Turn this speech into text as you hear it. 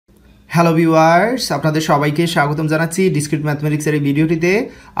Hello viewers, আপনাদের সবাইকে স্বাগতম জানাচ্ছি ডিসক্রিট ম্যাথমেটিক্সের এই ভিডিওটিতে।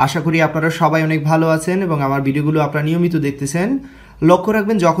 আশা করি আপনারা সবাই অনেক ভালো আছেন এবং আমার ভিডিওগুলো আপনারা নিয়মিত দেখতেছেন। লক্ষ্য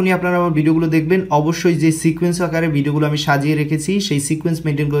রাখবেন, যখনই আপনারা আমার ভিডিওগুলো দেখবেন অবশ্যই যে সিকোয়েন্স আকারে ভিডিওগুলো আমি সাজিয়ে রেখেছি সেই সিকোয়েন্স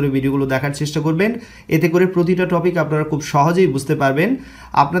মেনটেন করে ভিডিওগুলো দেখার চেষ্টা করবেন। এতে করে প্রতিটা টপিক আপনারা খুব সহজেই বুঝতে পারবেন।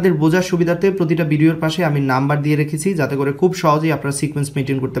 আপনাদের বোঝার সুবিধার্থে প্রতিটা ভিডিওর পাশে আমি নাম্বার দিয়ে রেখেছি, যাতে করে খুব সহজেই আপনারা সিকোয়েন্স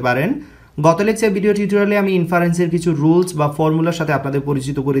মেনটেন করতে পারেন। গত লেকচার ভিডিও টিউটোরিয়ালে আমি ইনফারেন্সের কিছু রুলস বা ফর্মুলার সাথে আপনাদের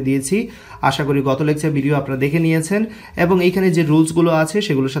পরিচিত করে দিয়েছি। আশা করি গত লেকচার ভিডিও আপনারা দেখে নিয়েছেন এবং এইখানে যে রুলসগুলো আছে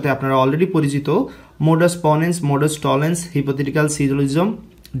সেগুলোর সাথে আপনারা অলরেডি পরিচিত। Modus ponens, modus Tollens, হিপোথেটিক্যাল syllogism,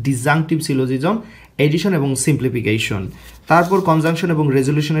 disjunctive syllogism, addition এবং সিম্পলিফিকেশন, তারপর কনজাংশন এবং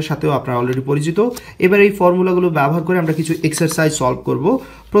রেজলিউশনের সাথেও আপনারা অলরেডি পরিচিত। এবার এই ফর্মুলাগুলো ব্যবহার করে আমরা কিছু এক্সারসাইজ সলভ করব।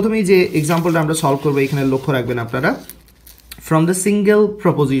 প্রথমেই যে এক্সাম্পলটা আমরা সলভ করবো এখানে লক্ষ্য রাখবেন আপনারা, from the single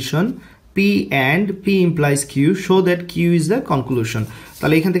proposition P and P implies Q, show that Q is the conclusion.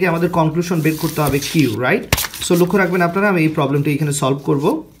 তাহলে এখান থেকে আমাদের কনক্লুশন বের করতে হবে Q, রাইট? সো লক্ষ্য রাখবেন আপনারা, আমি এই প্রবলেমটা এখানে সলভ করব।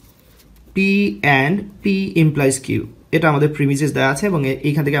 P and P implies Q, এটা আমাদের প্রিমিসেস দেওয়া আছে এবং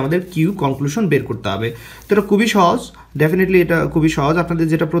এইখান থেকে আমাদের Q কনক্লুশন বের করতে হবে। তো এটা খুবই সহজ, ডেফিনেটলি এটা খুবই সহজ। আপনাদের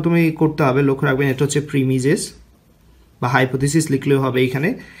যেটা প্রথমেই করতে হবে লক্ষ্য রাখবেন, এটা হচ্ছে প্রিমিসেস বা হাইপোথিসিস লিখলেও হবে এখানে।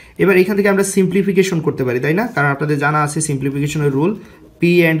 এবার এখান থেকে আমরা সিম্পলিফিকেশন করতে পারি, তাই না? কারণ আপনাদের জানা আছে সিম্পলিফিকেশনের রুল,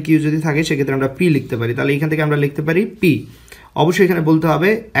 পি অ্যান্ড কিউ যদি থাকে সেক্ষেত্রে আমরা পি লিখতে পারি। তাহলে এখান থেকে আমরা লিখতে পারি পি। অবশ্যই এখানে বলতে হবে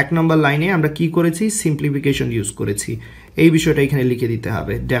 1 নম্বর লাইনে আমরা কি করেছি, সিম্পলিফিকেশন ইউজ করেছি, এই বিষয়টা এখানে লিখে দিতে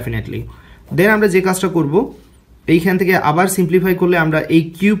হবে ডেফিনেটলি। দেন আমরা যে কাজটা করব, এইখান থেকে আবার সিম্পলিফাই করলে আমরা এই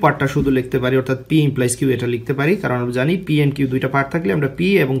কিউ পার্টটা শুধু লিখতে পারি, অর্থাৎ পি ইমপ্লাইজ কিউ এটা লিখতে পারি। কারণ আমরা জানি পি অ্যান্ড কিউ দুইটা পার্ট থাকলে আমরা পি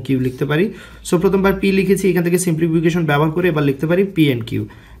এবং কিউ লিখতে পারি। সো প্রথমবার পি লিখেছি, এখান থেকে সিম্পলিফিকেশন ব্যবহার করে এবার লিখতে পারি পি অ্যান্ড কিউ।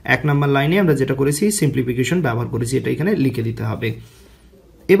 1 নম্বর লাইনে আমরা যেটা করেছি সিম্পলিফিকেশন ব্যবহার করেছি, এটা এখানে লিখে দিতে হবে।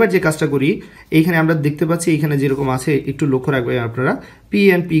 এবার যে কাজটা করি, এইখানে আমরা দেখতে পাচ্ছি এখানে যেরকম আছে একটু লক্ষ্য রাখবেন আপনারা, পি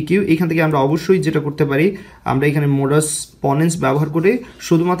অ্যান্ড পি কিউ। এখান থেকে আমরা অবশ্যই যেটা করতে পারি, আমরা এখানে মোডাস পনেন্স ব্যবহার করে,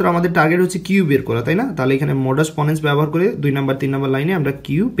 শুধুমাত্র আমাদের টার্গেট হচ্ছে কিউ বের করা, তাই না? তাহলে এখানে মোডাস পনেন্স ব্যবহার করে 2 নম্বর 3 নম্বর লাইনে আমরা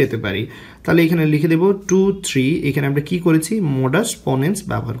কিউ পেতে পারি। তাহলে এখানে লিখে দেব 2 3, এখানে আমরা কি করেছি, মোডাস পনেন্স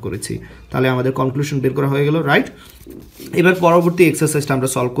ব্যবহার করেছি। তাহলে আমাদের কনক্লুশন বের করা হয়ে গেল, রাইট? এবার পরবর্তী এক্সারসাইজটা আমরা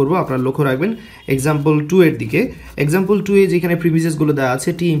সলভ করব। আপনারা লক্ষ্য রাখবেন এক্সাম্পল 2 এর দিকে। এক্সাম্পল 2 এ যেখানে প্রিমিসেসগুলো দেওয়া আছে,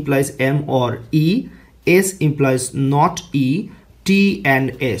 টি implies M or E, S implies not E, T and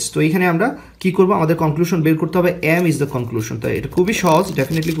S. তো এখানে আমরা কি করব, আমাদের কনক্লুশন বের করতে হবে এম ইজ দ্য কনক্লুশন। তাই এটা খুবই সহজ,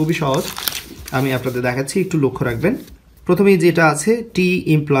 ডেফিনেটলি খুবই সহজ। আমি আপনাদের দেখাচ্ছি, একটু লক্ষ্য রাখবেন। প্রথমেই যেটা আছে টি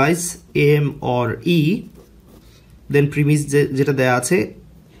implies M or E, then premise যেটা দেওয়া আছে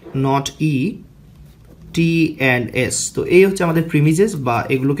not E, T and S. তো এই হচ্ছে আমাদের প্রিমিসেস, বা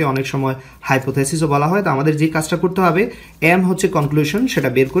এগুলোকে অনেক সময় হাইপোথেসিসও বলা হয়। তো আমাদের যে কাজটা করতে হবে, এম হচ্ছে কনক্লুশন, সেটা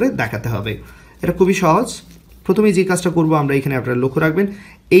বের করে দেখাতে হবে। এটা খুবই সহজ। প্রথমে যে কাজটা করব আমরা এখানে, আপনারা লক্ষ্য রাখবেন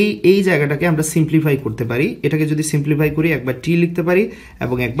এই জায়গাটাকে আমরা সিম্পলিফাই করতে পারি। এটাকে যদি সিম্পলিফাই করি, একবার টি লিখতে পারি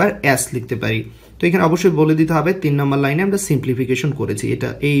এবং একবার এস লিখতে পারি। তো এখানে অবশ্যই বলে দিতে হবে 3 নম্বর লাইনে আমরা সিম্পলিফিকেশন করেছি, এটা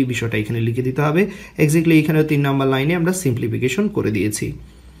এই বিষয়টা এখানে লিখে দিতে হবে। এক্স্যাক্টলি এখানেও 3 নম্বর লাইনে আমরা সিম্পলিফিকেশন করে দিয়েছি।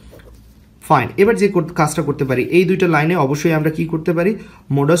 ফাইন। এবার যে কাজটা করতে পারি, এই দুইটা লাইনে অবশ্যই আমরা কি করতে পারি,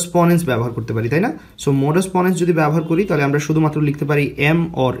 মোডাস পনেন্স ব্যবহার করতে পারি, তাই না? সো মোডাস পনেন্স যদি ব্যবহার করি তাহলে আমরা শুধুমাত্র লিখতে পারি এম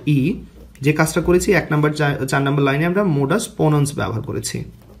অর ই। যে কাজটা করেছি 1 নম্বর 4 নম্বর লাইনে আমরা মোডাস পনেন্স ব্যবহার করেছি,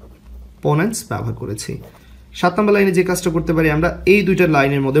 7 নম্বর লাইনে যে কাজটা করতে পারি, আমরা এই দুইটা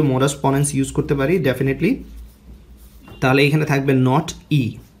লাইনের মধ্যে মোডাস পনেন্স ইউজ করতে পারি ডেফিনেটলি। তাহলে এখানে থাকবে নট ই।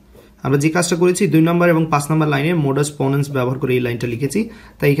 আমরা যে কাজটা করেছি 2 নম্বর এবং 5 নম্বর লাইনে মোডাস পনেন্স ব্যবহার করে এই লাইনটা লিখেছি,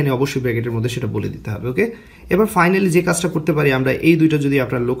 তাই এখানে অবশ্যই ব্র্যাকেটের মধ্যে সেটা বলে দিতে হবে, ওকে? এবার ফাইনালি যে কাজটা করতে পারি আমরা, এই দুইটা যদি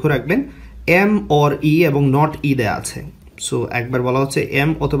আপনারা লক্ষ্য রাখবেন, এম অর ই এবং নট ই দেওয়া আছে। সো একবার বলা হচ্ছে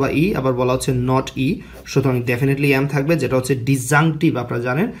এম অথবা ই, আবার বলা হচ্ছে নট ই, সুতরাং ডেফিনেটলি এম থাকবে, যেটা হচ্ছে ডিসজাংটিভ। আপনারা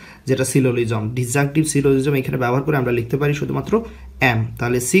জানেন যেটা সিলোজিজম, ডিসজাংটিভ সিলোজিজম এখানে ব্যবহার করে আমরা লিখতে পারি শুধুমাত্র এম।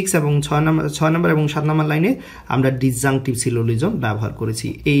 তাহলে 6 এবং 6 নম্বর এবং 7 নম্বর লাইনে আমরা ডিসজাংটিভ সিলোজিজম ব্যবহার করেছি,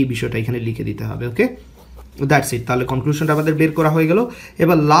 এই বিষয়টা এখানে লিখে দিতে হবে, ওকে? That's it. তাহলে কনক্লুশনটা আমাদের বের করা হয়ে গেল।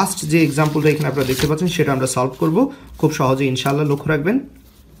 এবার লাস্ট যে এক্সাম্পলটা এখানে আপনারা দেখতে পাচ্ছেন সেটা আমরা সলভ করব খুব সহজে ইনশাআল্লাহ। লক্ষ্য রাখবেন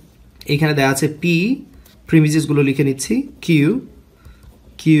এখানে দেওয়া আছে পি, প্রিমিসেসগুলো লিখে নিচ্ছি, কিউ,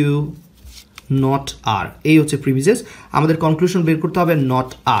 কিউ নট আর, এই হচ্ছে প্রিমিসেস। আমাদের কনক্লুশন বের করতে হবে নট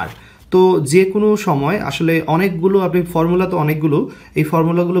আর। তো যে কোনো সময় আসলে অনেকগুলো আপনি ফর্মুলা, তো অনেকগুলো, এই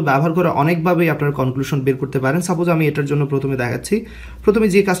ফর্মুলাগুলো ব্যবহার করে অনেকভাবেই আপনার কনক্লুশন বের করতে পারেন। সাপোজ আমি এটার জন্য প্রথমে দেখাচ্ছি। প্রথমে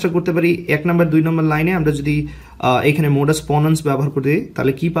যে কাজটা করতে পারি, 1 নম্বর 2 নম্বর লাইনে আমরা যদি এখানে মোডাস পনেন্স ব্যবহার করে,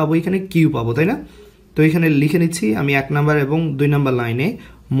 তাহলে কি পাবো, এখানে কিউ পাবো, তাই না? তো এখানে লিখে নিচ্ছি আমি 1 নম্বর এবং 2 নম্বর লাইনে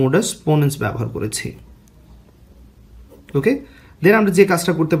মোডাস পনেন্স ব্যবহার করেছি, ওকে? দেন আমরা যে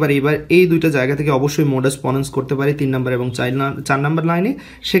কাজটা করতে পারি এবার এই দুইটা জায়গা থেকে অবশ্যই মডাস পনেন্স করতে পারি 3 নাম্বার এবং 4 নাম্বার লাইনে,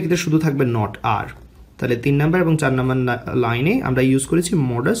 সেক্ষেত্রে শুধু থাকবে নট আর। তাহলে 3 নাম্বার এবং 4 নাম্বার লাইনে আমরা ইউজ করেছি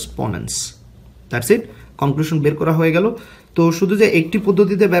modus ponens. That's it, conclusion বের করা হয়ে গেল। তো শুধু যে একটি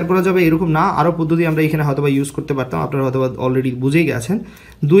পদ্ধতিতে বের করা যাবে এরকম না, আরও পদ্ধতি আমরা এখানে হয়তো ইউজ করতে পারতাম, আপনারা হয়তো অলরেডি বুঝেই গেছেন।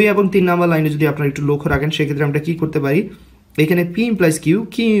 2 এবং 3 নাম্বার লাইনে যদি আপনারা একটু লক্ষ্য রাখেন সেক্ষেত্রে আমরা কি করতে পারি, এখানে P implies Q,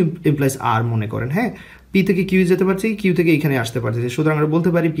 Q implies আর মনে করেন, হ্যাঁ, পি থেকে কিউ যেতে পারছি, কিউ থেকে এখানে আসতে পারছি, সুতরাং আমরা বলতে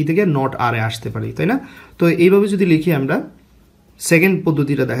পারি পি থেকে নট আর এ আসতে পারি, তাই না? তো এইভাবে যদি লিখি আমরা সেকেন্ড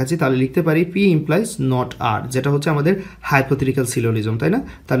পদ্ধতিটা দেখাচ্ছি, তাহলে লিখতে পারি পি ইমপ্লাইজ নট আর, যেটা হচ্ছে আমাদের হাইপোথেটিক্যাল সিলোজিজম, তাই না?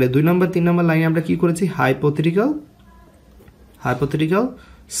 তাহলে 2 নম্বর 3 নম্বর লাইনে আমরা কি করেছি, হাইপোথেটিক্যাল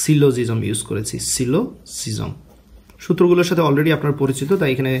সিলোজিজম ইউজ করেছি, সিলোজিজম। সূত্রগুলোর সাথে অলরেডি আপনার পরিচিত,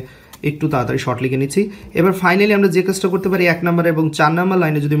 তাই এখানে একটু তাড়াতাড়ি শর্ট লিখে নিচ্ছি। এবার ফাইনালি আমরা যে কাজটা করতে পারি 1 নম্বর এবং 4 নম্বর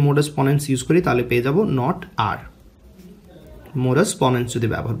লাইনে যদি মোডাস পনেন্স ইউজ করি তাহলে পেয়ে যাব নট আর, মোডাস পনেন্স যদি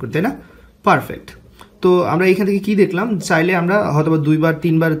ব্যবহার করি, তাই না? পারফেক্ট। তো আমরা এখান থেকে কি দেখলাম, চাইলে আমরা হয়তো 2বার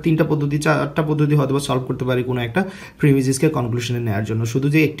 3বার 3টা পদ্ধতি 4টা পদ্ধতি হয়তো সলভ করতে পারি কোনো একটা প্রিমিসিসকে কনক্লুশনে নেওয়ার জন্য, শুধু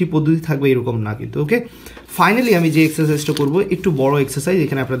যে একটি পদ্ধতি থাকবে এরকম না কিন্তু। ওকে, ফাইনালি আমি যে এক্সারসাইজটা করব একটু বড় এক্সারসাইজ,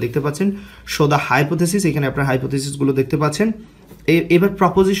 এখানে আপনারা দেখতে পাচ্ছেন শো দ্য হাইপোথেসিস, এখানে আপনারা হাইপোথেসিসগুলো দেখতে পাচ্ছেন। এবার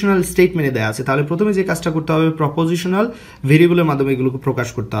প্রপোজিশনাল স্টেটমেন্টে দেওয়া আছে, তাহলে প্রথমে যে কাজটা করতে হবে প্রপোজিশনাল ভেরিয়েবলের মাধ্যমে এগুলোকে প্রকাশ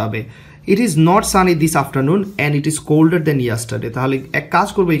করতে হবে। It is not Sunny this afternoon and it is colder then yesterday. তাহলে এক কাজ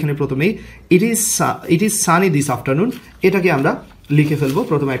করবো এখানে প্রথমেই it is Sunny this afternoon, এটাকে আমরা লিখে ফেলবো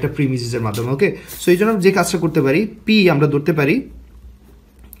প্রথমে একটা প্রিমিসিসের মাধ্যমে। ওকে, সো এই জন্য যে কাজটা করতে পারি, পি আমরা ধরতে পারি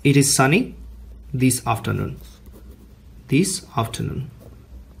it is Sunny this afternoon,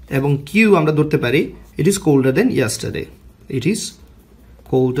 এবং কিউ আমরা ধরতে পারি it is colder then yesterday, it is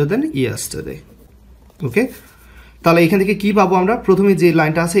colder than yesterday. ওকে, তাহলে এখান থেকে কি পাবো আমরা, প্রথমে যে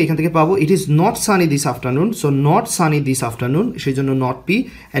লাইনটা আছে এখান থেকে পাবো it is not Sunny this afternoon, so not Sunny this afternoon, সেই জন্য not P,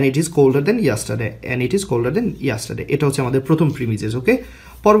 and it is colder then yesterday, এটা হচ্ছে আমাদের প্রথম প্রিমিসিস। ওকে,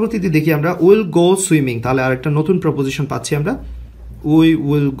 পরবর্তীতে দেখি আমরা উইল গো সুইমিং, তাহলে আরেকটা নতুন প্রপোজিশন পাচ্ছি আমরা, we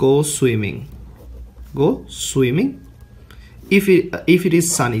will go swimming, if it is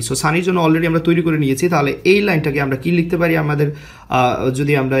sunny, so সানির জন্য অলরেডি আমরা তৈরি করে নিয়েছি। তাহলে এই লাইনটাকে আমরা কি লিখতে পারি, আমাদের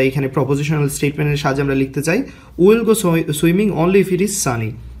যদি আমরা এখানে প্রপোজিশনাল স্টেটমেন্টের সাহায্যে আমরা লিখতে চাই will go swimming only if it is Sunny,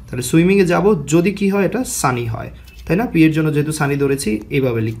 তাহলে সুইমিংয়ে যাব যদি কি হয়, এটা সানি হয়, তাই না? পি এর জন্য যেহেতু সানি ধরেছি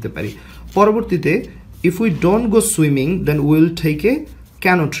এইভাবে লিখতে পারি। পরবর্তীতে if we don't go swimming then will take a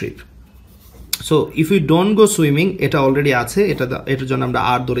canoe trip, so if you don't go swimming এটা অলরেডি আছে, এটার জন্য আমরা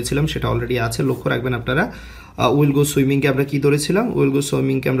আর ধরেছিলাম, সেটা অলরেডি আছে, লক্ষ্য রাখবেন আপনারা। উইল গো সুইমিংকে আমরা কি ধরেছিলাম,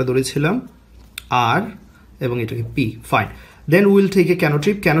 আমরা ধরেছিলাম আর, এবং এটাকে P, fine. Then will take a canoe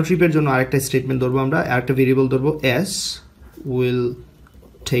ট্রিপের জন্য আরেকটা স্টেটমেন্ট ধরবো আমরা, আরেকটা ভেরিয়েবল ধরবো S, will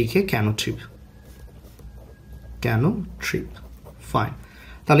take a canoe trip, fine.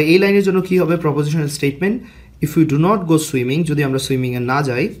 তাহলে এই লাইনের জন্য কি হবে, propositional statement if you do not go swimming, যদি আমরা সুইমিংয়ে না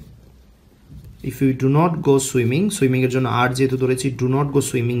যাই, if you do not go swimming, এর জন্য আর যেহেতু ধরেছি do not go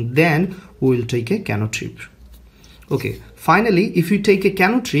swimming, then we will take a canoe trip. Okay, finally if you take a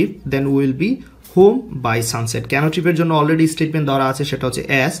canoe trip then we will be home by sunset. canoe trip এর জন্য already statement দেওয়া আছে, সেটা হচ্ছে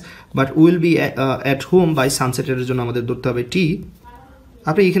s, but we will be at home by sunset এর জন্য আমাদের ধরতে হবে t,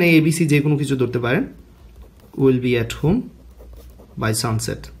 আপনি এখানে abc যে কোনো কিছু ধরতে পারেন, we will be at home by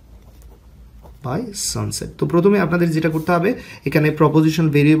sunset. তো প্রথমে আপনাদের যেটা করতে হবে, এখানে প্রপোজিশন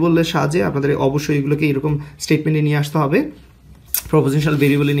ভেরিয়েবলের সাহায্যে আপনাদের অবশ্যই এগুলোকে এরকম স্টেটমেন্টে নিয়ে আসতে হবে, প্রপোজিশনাল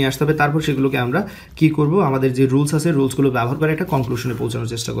ভেরিয়েবলে নিয়ে আসতে হবে, তারপর সেগুলোকে আমরা কি করব, আমাদের যে রুলস আছে রুলসগুলো ব্যবহার করে একটা কনক্লুশনে পৌঁছানোর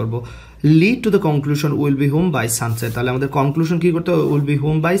চেষ্টা করব। Lead to the conclusion will be home by sunset, তাহলে আমাদের কনক্লুশন কি করতে হবে, will be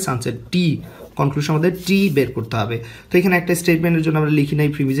home by sunset, T conclusion আমাদের টি বের করতে হবে। তো এখানে একটা স্টেটমেন্টের জন্য আমরা লিখি নাই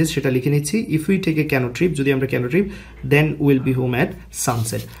প্রিমিসিস, সেটা লিখে নিচ্ছি if we take a canoe trip, যদি আমরা canoe trip then will be home at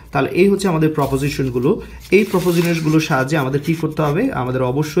sunset. তাহলে এই হচ্ছে আমাদের প্রপোজিশনগুলো, এই প্রপোজিশনগুলোর সাহায্যে আমাদের কি করতে হবে, আমাদের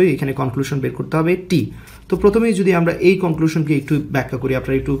অবশ্যই এখানে কনক্লুশন বের করতে হবে টি। তো প্রথমেই যদি আমরা এই কনক্লুশনকে একটু ব্যাখ্যা করি,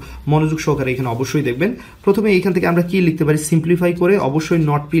 আপনারা একটু মনোযোগ সহকারে এখানে অবশ্যই দেখবেন। প্রথমে এইখান থেকে আমরা কি লিখতে পারি, সিম্পলিফাই করে অবশ্যই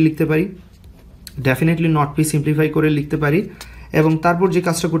নট পি লিখতে পারি, ডেফিনেটলি নট পি সিম্পলিফাই করে লিখতে পারি, এবং তারপর যে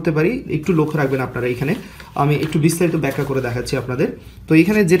কাজটা করতে পারি একটু লক্ষ্য রাখবেন আপনারা, এখানে আমি একটু বিস্তারিত ব্যাখ্যা করে দেখাচ্ছি আপনাদের। তো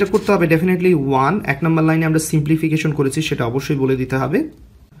এখানে যেটা করতে হবে ডেফিনেটলি 1 নম্বর লাইনে আমরা সিম্পলিফিকেশন করেছি সেটা অবশ্যই বলে দিতে হবে।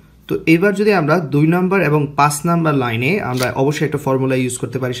 তো এবার যদি আমরা 2 নাম্বার এবং 5 নাম্বার লাইনে আমরা অবশ্যই একটা ফর্মুলা ইউজ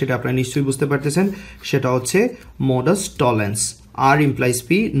করতে পারি, সেটা আপনারা নিশ্চয়ই বুঝতে পারতেছেন, সেটা হচ্ছে modus Tollens, R implies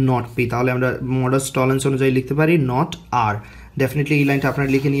P not P, তাহলে আমরা মডাস টলেন্স অনুযায়ী লিখতে পারি নট আর, ডেফিনেটলি এই লাইনটা আপনারা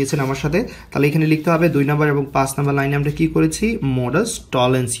লিখে নিয়েছেন আমার সাথে। তাহলে এখানে লিখতে হবে 2 নাম্বার এবং 5 নাম্বার লাইনে আমরা কি করেছি, মডাস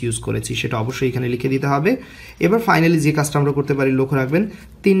টলেন্স ইউজ করেছি, সেটা অবশ্যই এখানে লিখে দিতে হবে। এবার ফাইনালি যে কাজটা আমরা করতে পারি লক্ষ্য রাখবেন,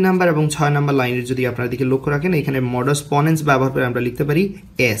 3 নাম্বার এবং 6 নাম্বার লাইনের যদি আপনারা দিকে লক্ষ্য রাখেন, এখানে মডাস পনেন্স ব্যবহার করে আমরা লিখতে পারি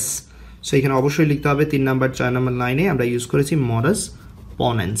এস। সো এখানে অবশ্যই লিখতে হবে 3 নাম্বার 6 নাম্বার লাইনে আমরা ইউজ করেছি মডাস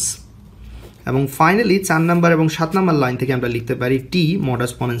পনেন্স। এবং ফাইনালি 4 নাম্বার এবং 7 নাম্বার লাইন থেকে আমরা লিখতে পারি টি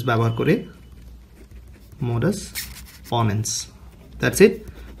মডাস পনেন্স ব্যবহার করে মডাস পনেন্স। That's it.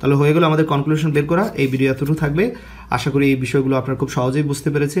 তাহলে হয়ে গেল আমাদের কনক্লুশন বের করা। এই ভিডিও এতটুকু থাকবে। আশা করি এই বিষয়গুলো আপনারা খুব সহজেই বুঝতে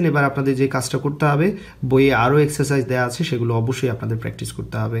পেরেছেন। এবার আপনাদের যে কাজটা করতে হবে, বইয়ে আরও এক্সারসাইজ দেওয়া আছে, সেগুলো অবশ্যই আপনাদের প্র্যাকটিস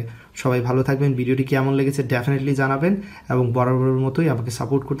করতে হবে। সবাই ভালো থাকবেন। ভিডিওটি কেমন লেগেছে ডেফিনেটলি জানাবেন এবং বরাবরের মতোই আমাকে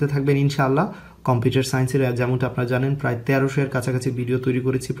সাপোর্ট করতে থাকবেন ইনশাআল্লাহ। কম্পিউটার সায়েন্সের যেমনটা আপনারা জানেন প্রায় 1300-এর কাছাকাছি ভিডিও তৈরি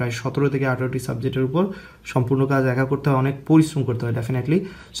করেছি, প্রায় 17 থেকে 18টি সাবজেক্টের উপর। সম্পূর্ণ কাজ একা করতে হয়, অনেক পরিশ্রম করতে হয় ডেফিনেটলি।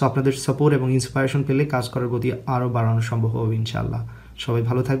 সো আপনাদের সাপোর্ট এবং ইন্সপিরেশন পেলে কাজ করার গতি আরও বাড়ানো সম্ভব হবে ইনশাআল্লাহ। সবাই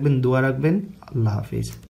ভালো থাকবেন, দোয়া রাখবেন। আল্লাহ হাফিজ।